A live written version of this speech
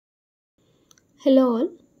Hello all,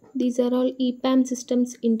 these are all EPAM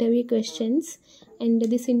systems interview questions, and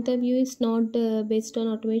this interview is not based on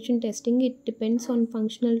automation testing. It depends on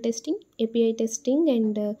functional testing, API testing,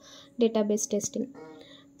 and database testing.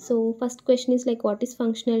 So first question is like, what is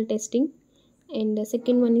functional testing? And the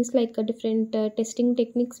second one is like a different testing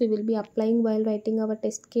techniques we will be applying while writing our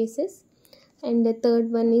test cases. And the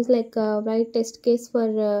third one is like write test case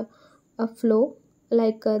for a flow,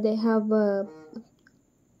 like they have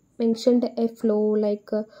mentioned a flow like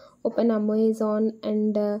open Amazon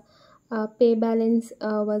and pay balance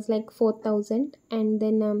was like 4,000, and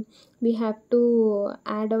then we have to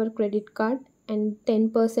add our credit card and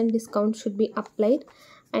 10% discount should be applied,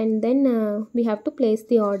 and then we have to place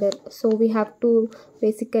the order. So we have to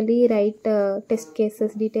basically write test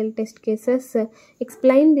cases, detailed test cases,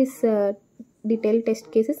 explain this detailed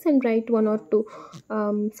test cases, and write one or two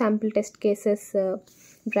sample test cases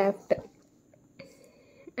draft.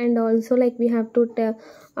 And also like we have to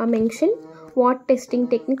mention what testing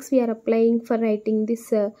techniques we are applying for writing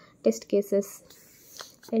this test cases.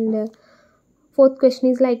 And fourth question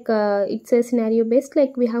is like it's a scenario based,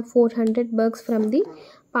 like we have 400 bugs from the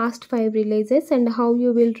past 5 releases and how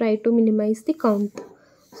you will try to minimize the count.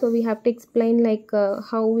 So we have to explain like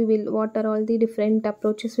how we will, what are all the different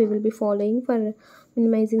approaches we will be following for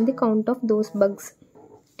minimizing the count of those bugs.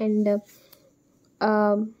 And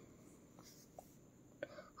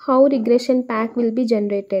how regression pack will be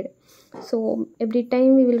generated. So every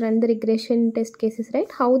time we will run the regression test cases, right,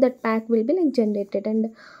 how that pack will be like generated,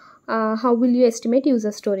 and how will you estimate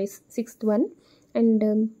user stories, sixth one.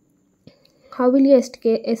 And how will you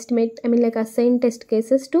estimate, I mean like assign test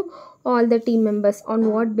cases to all the team members, on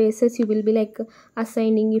what basis you will be like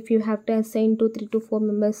assigning, if you have to assign to 3 to 4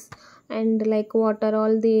 members, and like what are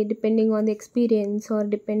all the, depending on the experience or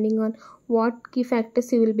depending on what key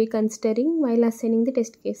factors you will be considering while assigning the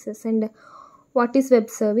test cases. And what is web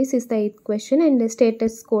service is the 8th question. And the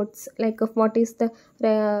status codes, like of what is the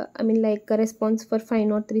I mean like a response for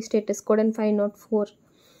 503 status code and 504.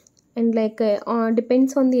 And like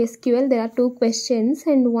depends on the SQL, there are 2 questions,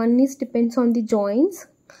 and one is depends on the joins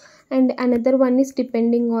and another one is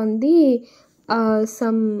depending on the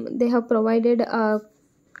some, they have provided a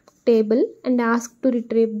table and asked to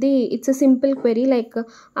retrieve the, it's a simple query, like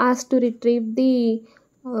asked to retrieve the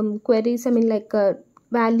queries, I mean like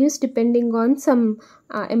values depending on some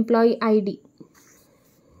employee ID.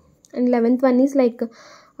 And 11th one is like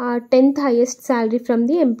 10th highest salary from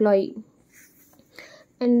the employee.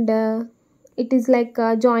 And it is like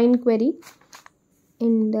a join query.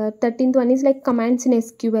 And 13th one is like commands in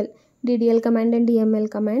SQL, DDL command and DML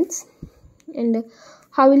commands. And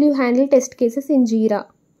how will you handle test cases in Jeera.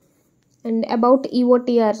 And about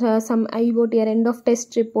EOTR, some EOTR, end of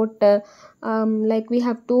test report, like we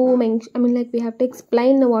have to mention, I mean like we have to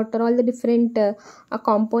explain what are all the different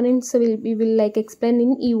components we will like explain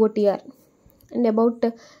in EOTR. And about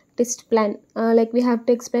test plan, like we have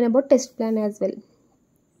to explain about test plan as well.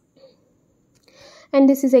 And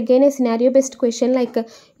this is again a scenario based question, like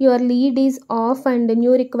your lead is off and a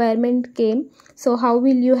new requirement came, so how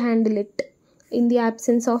will you handle it in the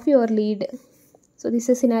absence of your lead. So this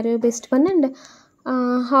is scenario based one. And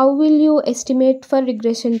how will you estimate for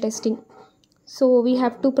regression testing. So we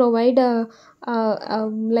have to provide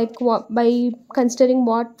like what, by considering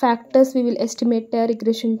what factors we will estimate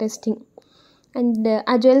regression testing. And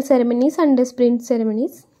agile ceremonies and sprint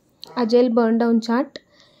ceremonies, agile burn down chart,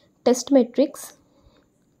 test metrics.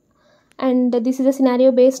 And this is a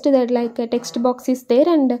scenario based, that like a text box is there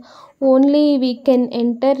and only we can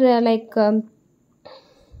enter like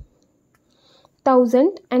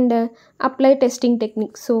 1000 and apply testing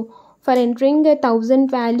techniques. So for entering a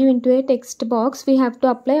 1000 value into a text box, we have to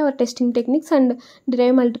apply our testing techniques and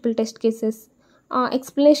derive multiple test cases.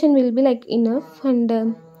 Explanation will be like enough.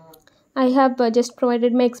 And I have just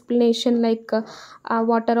provided my explanation, like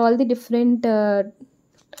what are all the different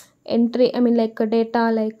entry, I mean like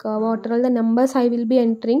data, like what are all the numbers I will be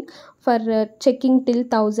entering for checking till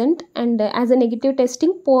 1000, and as a negative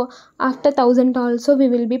testing for after 1000 also we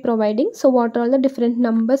will be providing. So what are all the different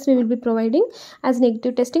numbers we will be providing as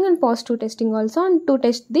negative testing and positive testing also, and to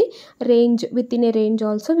test the range, within a range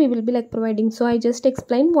also we will be like providing. So I just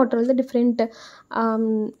explained what are all the different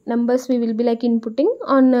numbers we will be like inputting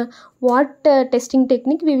on what testing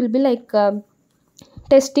technique we will be like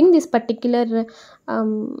testing this particular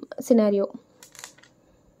scenario.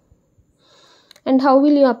 And how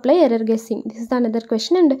will you apply error guessing, this is the another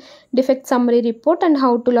question. And defect summary report, and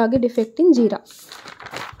how to log a defect in Jeera.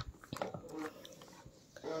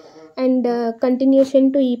 And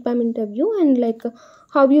continuation to EPAM interview, and like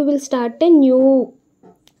how you will start a new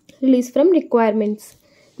release from requirements.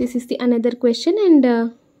 This is the another question.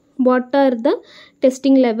 And what are the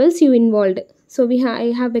testing levels you involved? So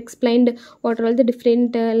I have explained what are all the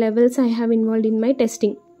different levels I have involved in my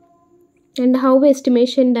testing, and how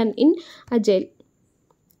estimation done in Agile,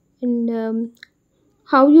 and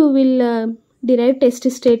how you will derive test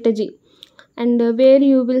strategy, and where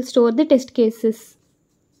you will store the test cases.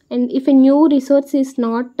 And if a new resource is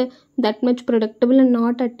not that much predictable and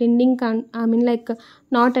not attending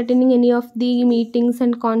not attending any of the meetings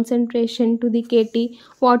and concentration to the KT,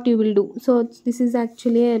 what you will do? So this is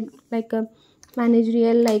actually a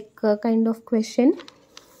managerial kind of question.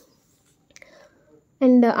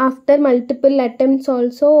 And after multiple attempts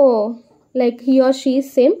also, like he or she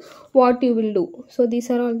is same, what you will do? So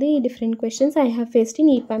these are all the different questions I have faced in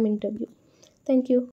EPAM interview. Thank you.